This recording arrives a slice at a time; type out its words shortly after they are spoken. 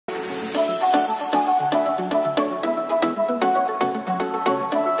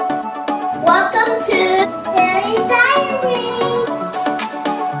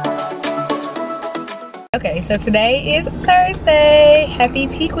Okay, so today is Thursday. Happy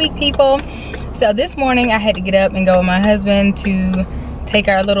peak week, people. So this morning I had to get up and go with my husband to take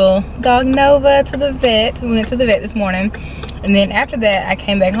our little dog Nova to the vet. We went to the vet this morning. And then after that, I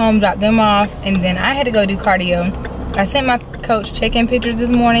came back home, dropped them off, and then I had to go do cardio. I sent my coach check-in pictures this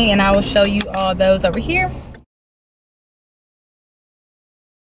morning, and I will show you all those over here.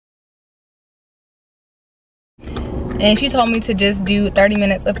 And she told me to just do 30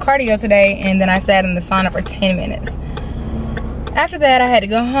 minutes of cardio today, and then I sat in the sauna for 10 minutes. After that, I had to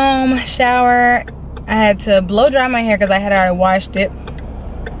go home, shower. I had to blow dry my hair because I had already washed it.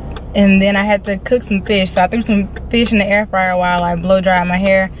 And then I had to cook some fish. So I threw some fish in the air fryer while I blow dried my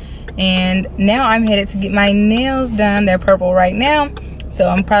hair. And now I'm headed to get my nails done. They're purple right now. So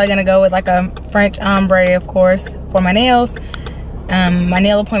I'm probably gonna go with like a French ombre, of course, for my nails. My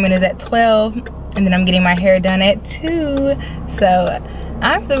nail appointment is at 12. And then I'm getting my hair done at 2. So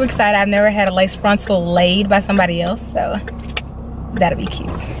I'm super excited. I've never had a lace frontal laid by somebody else, so that'll be cute.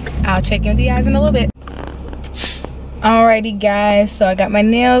 I'll check in with you guys in a little bit. Alrighty guys, so I got my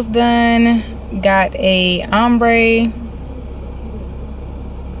nails done, got a ombre.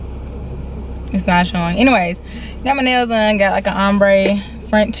 It's not showing. Anyways, got my nails done, got like an ombre,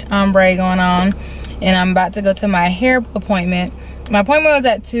 French ombre going on, and I'm about to go to my hair appointment. My appointment was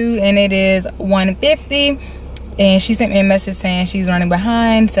at 2 and it is 1:50, and she sent me a message saying she's running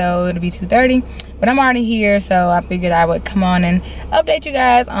behind, so it'll be 2:30. But I'm already here, so I figured I would come on and update you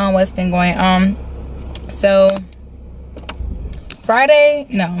guys on what's been going on. So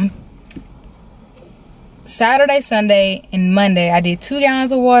Saturday, Sunday, and Monday I did 2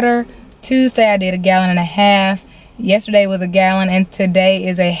 gallons of water. Tuesday I did 1.5 gallons. Yesterday was 1 gallon, and today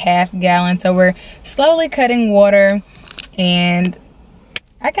is 1/2 gallon. So we're slowly cutting water. And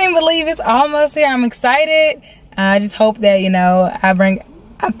I can't believe it's almost here. I'm excited. I just hope that, you know,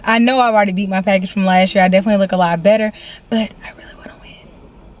 I know I've already beat my package from last year. I definitely look a lot better, but I really want to win.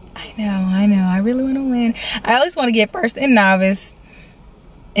 I know, I really want to win. I at least want to get first in novice,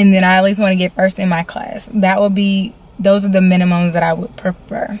 and then I at least want to get first in my class. Those are the minimums that I would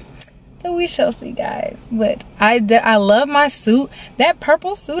prefer. So we shall see, guys. But I love my suit. That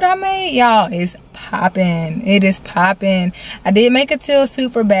purple suit I made, y'all, is popping. It is popping. I did make a teal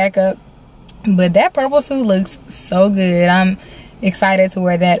suit for backup, but that purple suit looks so good. I'm excited to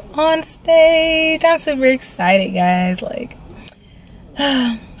wear that on stage. I'm super excited, guys. Like,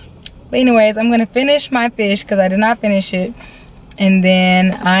 but anyways, I'm gonna finish my fish because I did not finish it. And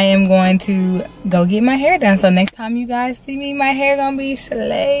then I am going to go get my hair done. So next time you guys see me, my hair gonna be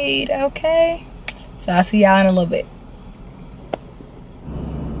slayed, okay? So I'll see y'all in a little bit.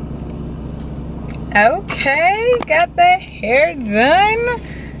 Okay, got the hair done.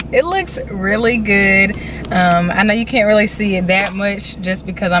 It looks really good. I know you can't really see it that much just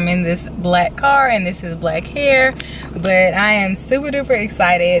because I'm in this black car and this is black hair. But I am super duper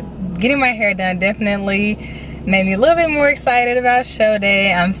excited. Getting my hair done definitely made me a little bit more excited about show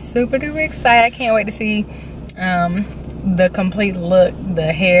day. I'm super duper excited. I can't wait to see the complete look,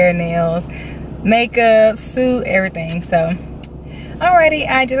 the hair, nails, makeup, suit, everything. So alrighty,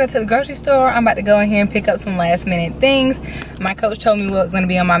 I just got to the grocery store. I'm about to go in here and pick up some last minute things. My coach told me what was going to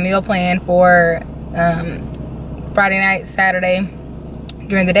be on my meal plan for Friday night, Saturday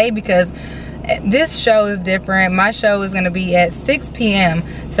during the day, because this show is different. My show is going to be at 6 p.m.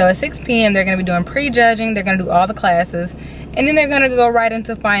 So at 6 p.m. they're going to be doing prejudging. They're going to do all the classes, and then they're going to go right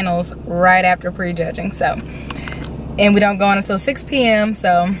into finals right after prejudging. So, and we don't go on until 6 p.m.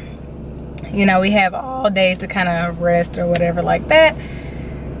 So, you know, we have all day to kind of rest or whatever like that.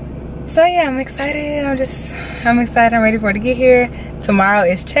 So yeah, I'm excited. I'm excited. I'm ready for it to get here. Tomorrow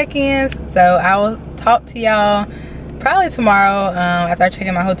is check-ins, so I will talk to y'all probably tomorrow after I check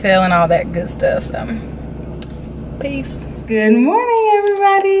in my hotel and all that good stuff. So peace. Good morning,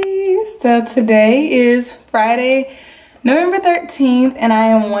 everybody. So today is Friday, November 13th, and I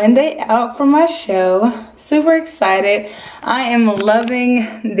am 1 day out from my show. Super excited. I am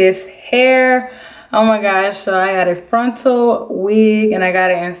loving this hair. Oh my gosh. So I got a frontal wig and I got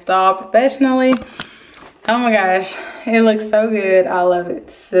it installed professionally. Oh my gosh, it looks so good. I love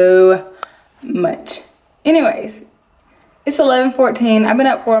it so much. Anyways, it's 11:14. I've been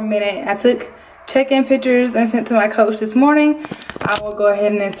up for a minute. I took check-in pictures and sent to my coach this morning. I will go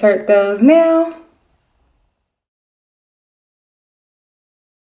ahead and insert those now.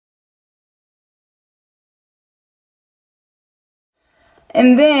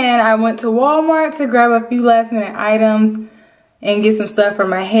 And then I went to Walmart to grab a few last minute items and get some stuff for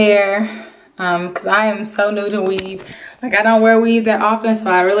my hair. Because I am so new to weave. Like, I don't wear weave that often, so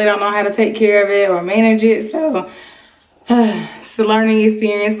I really don't know how to take care of it or manage it. So it's a learning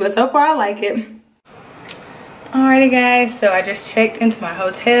experience, but so far I like it. Alrighty guys, so I just checked into my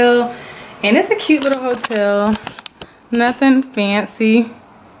hotel and it's a cute little hotel. Nothing fancy,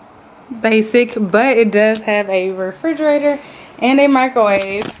 basic, but it does have a refrigerator and a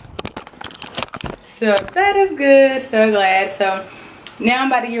microwave. So that is good, so glad. So now I'm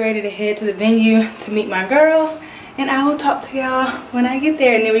about to get ready to head to the venue to meet my girls, and I will talk to y'all when I get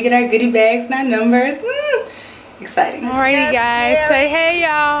there, and then we get our goodie bags and our numbers. Exciting. Alrighty guys, say hey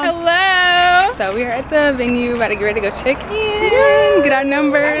y'all. Hello. So we are at the venue, about to get ready to go check in, get our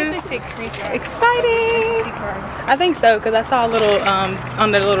numbers. Exciting. I think so, because I saw a little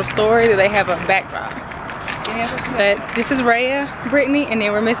on the little story that they have a backdrop. But this is Rhea, Brittany, and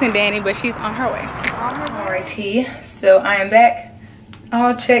then we're missing Danny, but she's on her way. Alrighty, so I am back,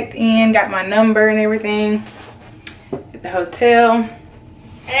 all checked in, got my number and everything at the hotel.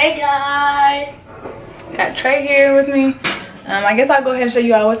 Hey guys. Got Trey here with me. I guess I'll go ahead and show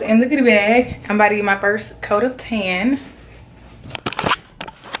you all what's in the goodie bag. I'm about to get my first coat of tan.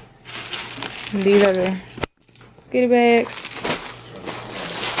 And these are the goodie bags.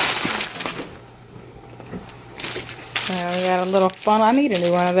 So we got a little funnel. I need a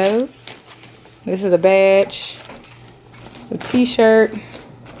new one of those. This is a badge. It's a t-shirt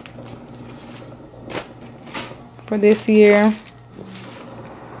for this year.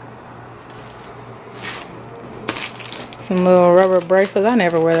 Some little rubber bracelets. I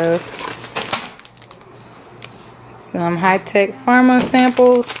never wear those. Some high-tech pharma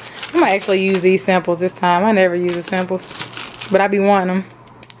samples. I might actually use these samples this time. I never use the samples, but I be wanting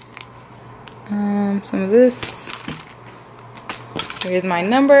them. Some of this. Here's my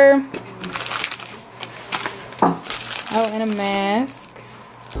number. Oh, and a mask.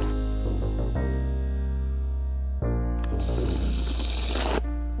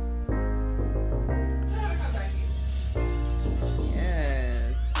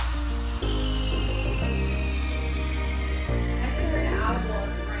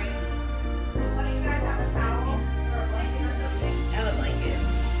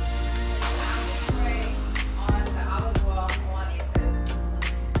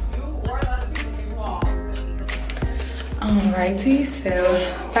 Alrighty, so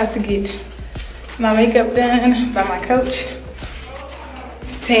about to get my makeup done by my coach.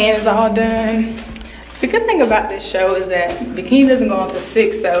 Tan is all done. The good thing about this show is that Bikini doesn't go until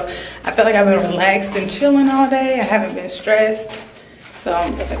 6, so I feel like I've been relaxed and chilling all day. I haven't been stressed, so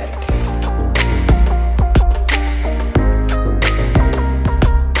I'm good for that.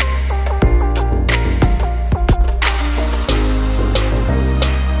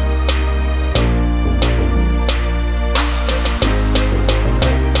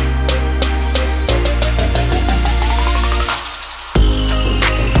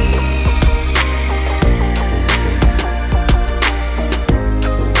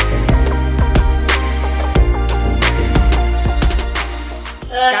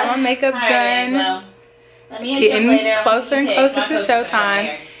 Makeup done. Well, getting closer and closer to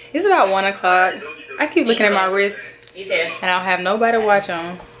showtime. It's about 1 o'clock. I keep looking at my wrist. Me too. And I don't have nobody to watch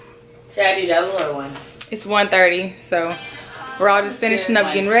on. Should I do double or one? It's 1:30, so we're all just finishing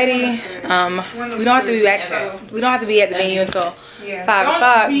up, getting ready. We don't have to be back. We don't have to be at the venue until 5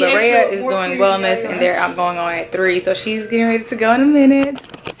 o'clock. But Rhea is doing wellness, and they're going on at 3, so she's getting ready to go in a minute.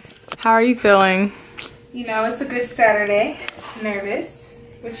 How are you feeling? You know, it's a good Saturday. Nervous.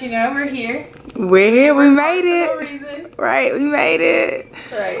 But you know, we're here. We're here. We made it. For no reason. Right, we made it.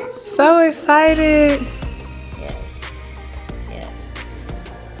 Right. So excited. Yes. Yes.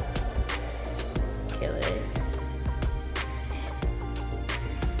 Kill it.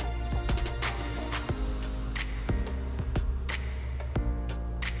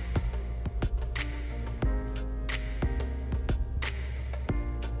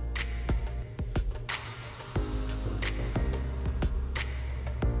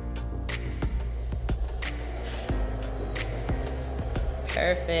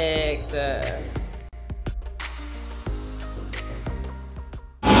 Perfect.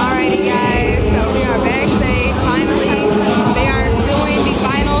 Alrighty guys, so we are backstage finally. They are doing the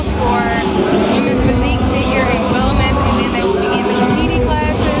finals for women's physique, figure, and wellness, and then they will begin the bikini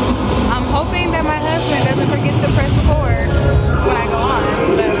classes. I'm hoping that my husband doesn't forget to press record when I go on,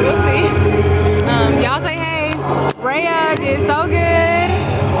 but we'll see. Y'all say hey. Rhea did so good.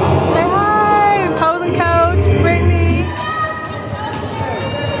 Say hi. Posing coach, Brittany.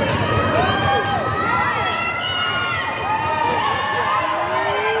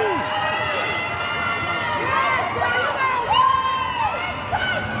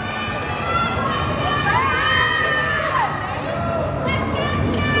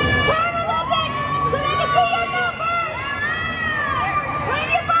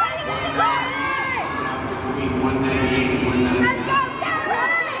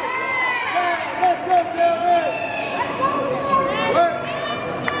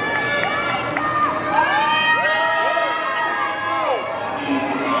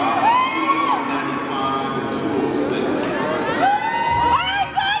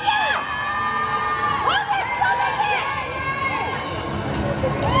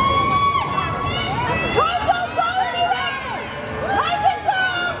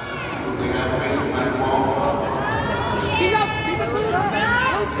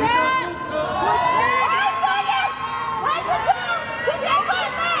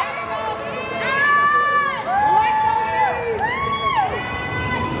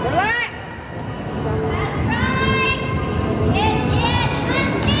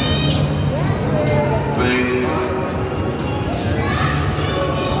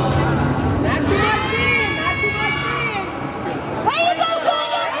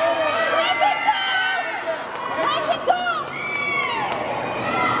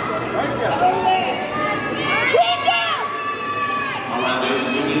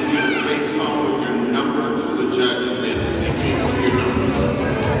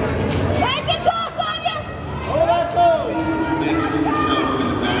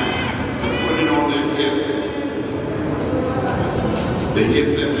 the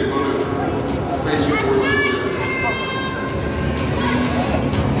hip that they want to raise your voice.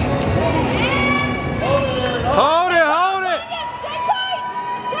 Hold it, hold it! Stay tight!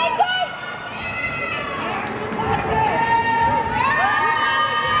 Stay tight!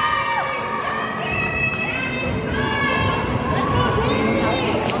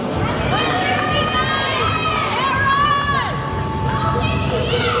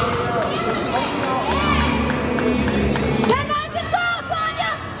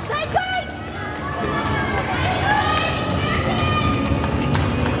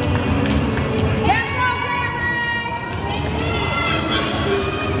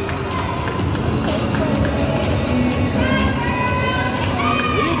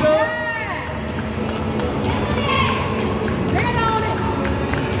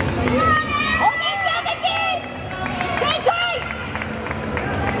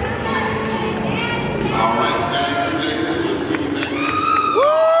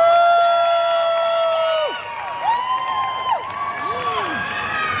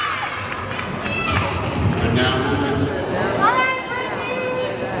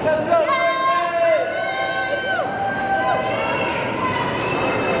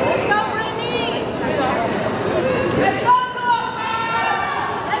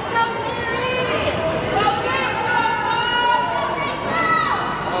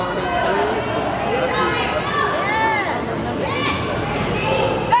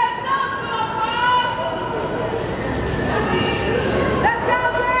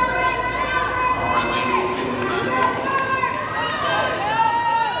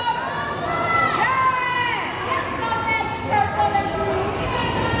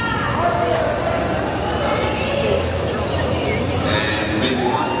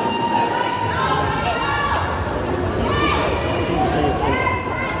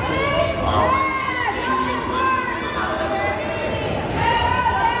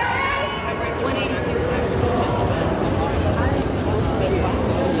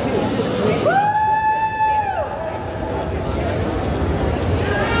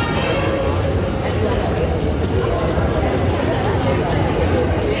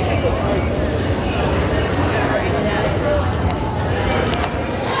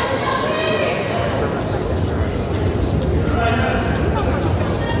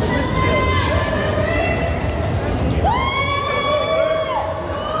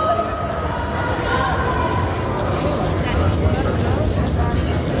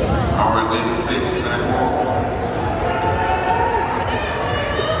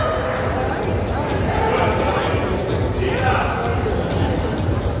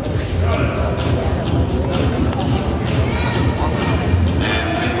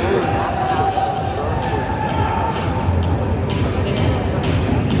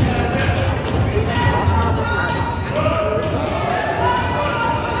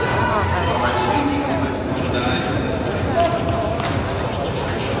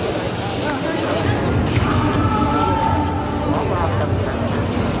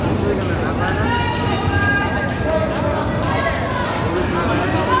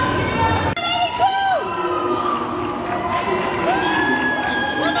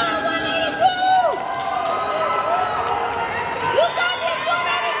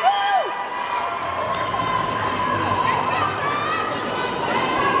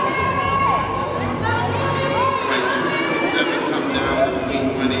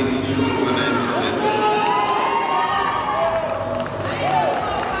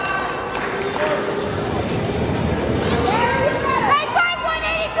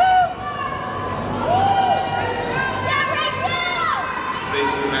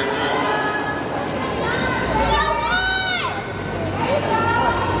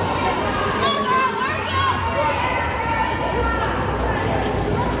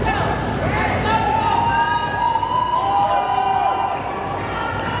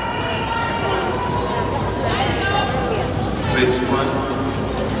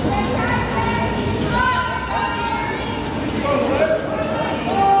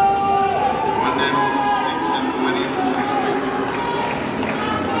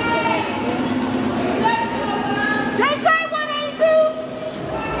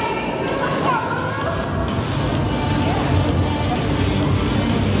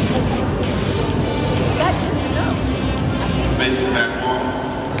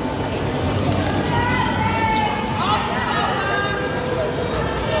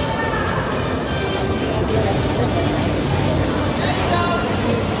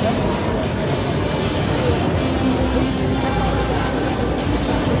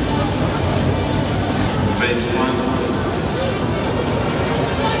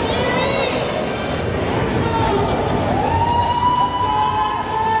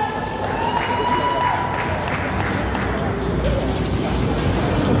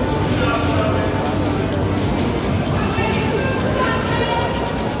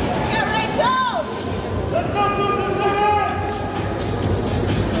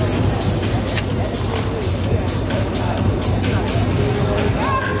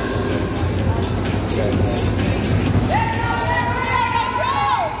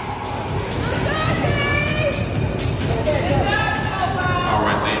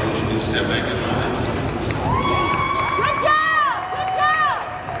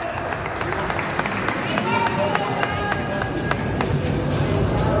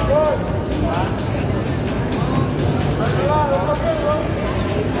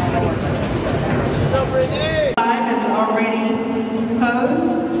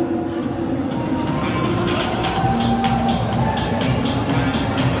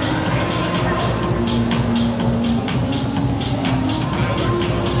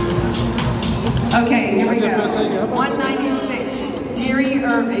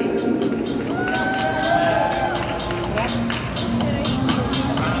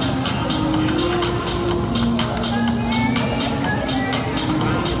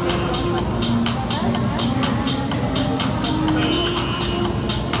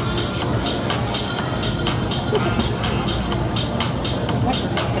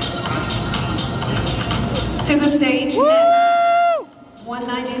 To the stage next,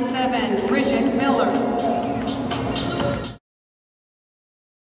 197, Bridget Miller.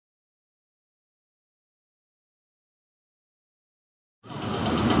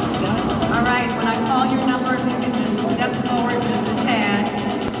 All right, when I call your number, if you can just step forward just a tad,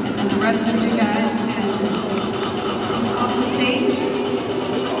 and the rest of you guys can off the stage.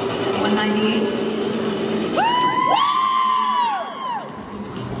 198.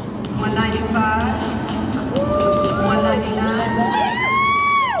 195. 199.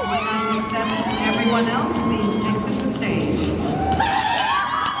 197. Everyone else, please exit the stage.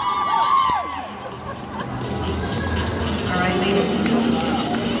 All right, ladies,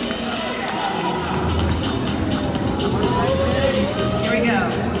 here we go.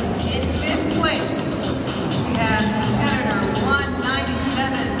 In fifth place, we have competitor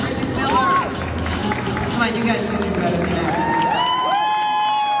 197, Bridget Miller. Come on, you guys can do better than that.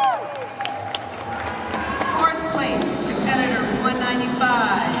 Fourth place, competitor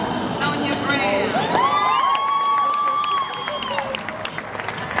 195, Sonia Graham.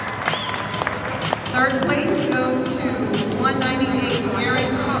 Third place goes to 198, Mary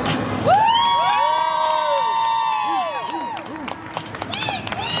Cook.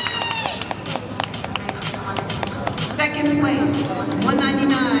 Second place,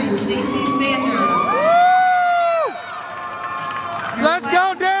 199, Stacy Sanders. Let's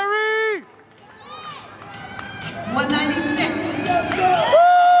go, Derri! 196.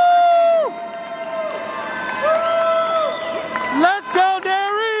 Let's go,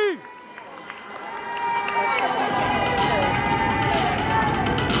 Derri!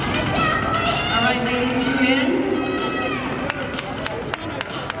 All right, ladies, scoot in.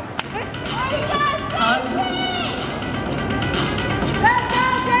 Hug.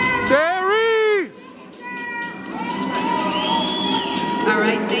 Derri! All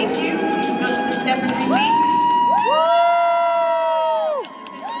right, thank you. You can go to the step and repeat.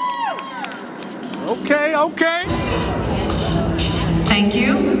 Okay, okay. Thank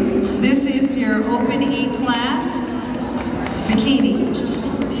you. This is your Open E class, Bikini.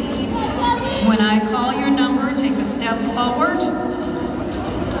 When I call your number, take a step forward,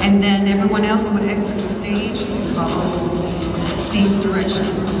 and then everyone else would exit the stage and follow stage direction.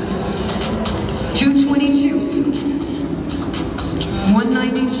 222,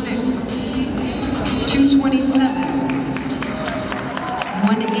 196, 227,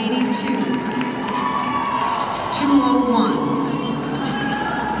 182, 201.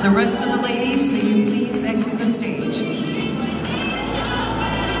 The rest of the ladies, may you please exit the stage.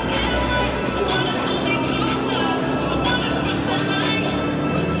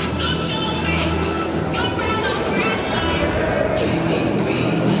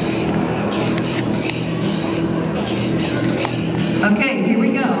 Okay, here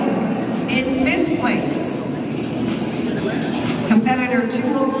we go. In fifth place, competitor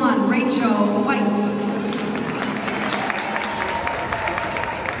 201, Rachel White.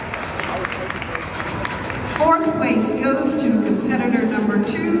 Fourth place goes to competitor number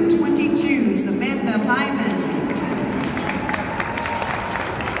 222, Samantha Hyman.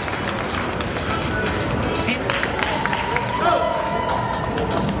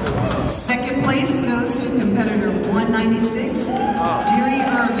 Second place goes to competitor 196, Derri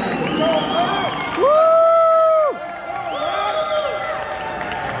Irvin.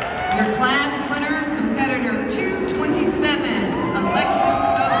 Your class winner, competitor 227, Alexis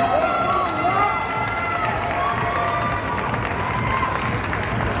Oates.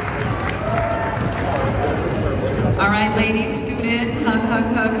 All right, ladies, scoot in, hug, hug,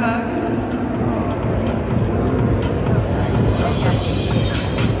 hug, hug.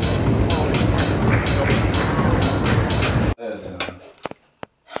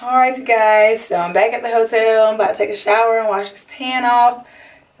 Alright guys, so I'm back at the hotel. I'm about to take a shower and wash this tan off,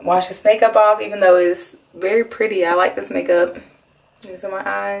 wash this makeup off, even though it's very pretty. I like this makeup. These are my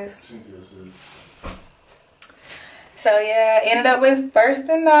eyes. So yeah, ended up with first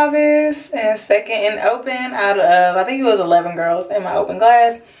in novice and second in open out of, I think it was 11 girls in my open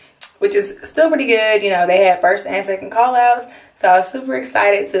class, which is still pretty good. You know, they had first and second call outs, so I was super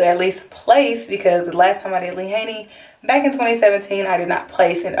excited to at least place, because the last time I did Haney back in 2017, I did not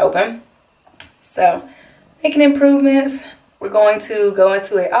place in open. So making improvements. We're going to go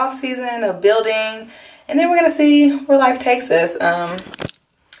into an off season of building, and then we're going to see where life takes us. I'm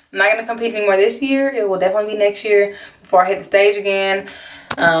not going to compete anymore this year. It will definitely be next year before I hit the stage again.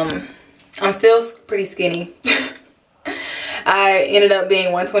 I'm still pretty skinny. I ended up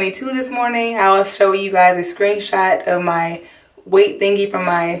being 122 this morning. I will show you guys a screenshot of my weight thingy from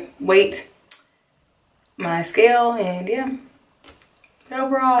my scale, and yeah. But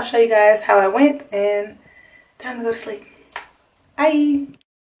overall, I'll show you guys how I went and Time to go to sleep. Bye.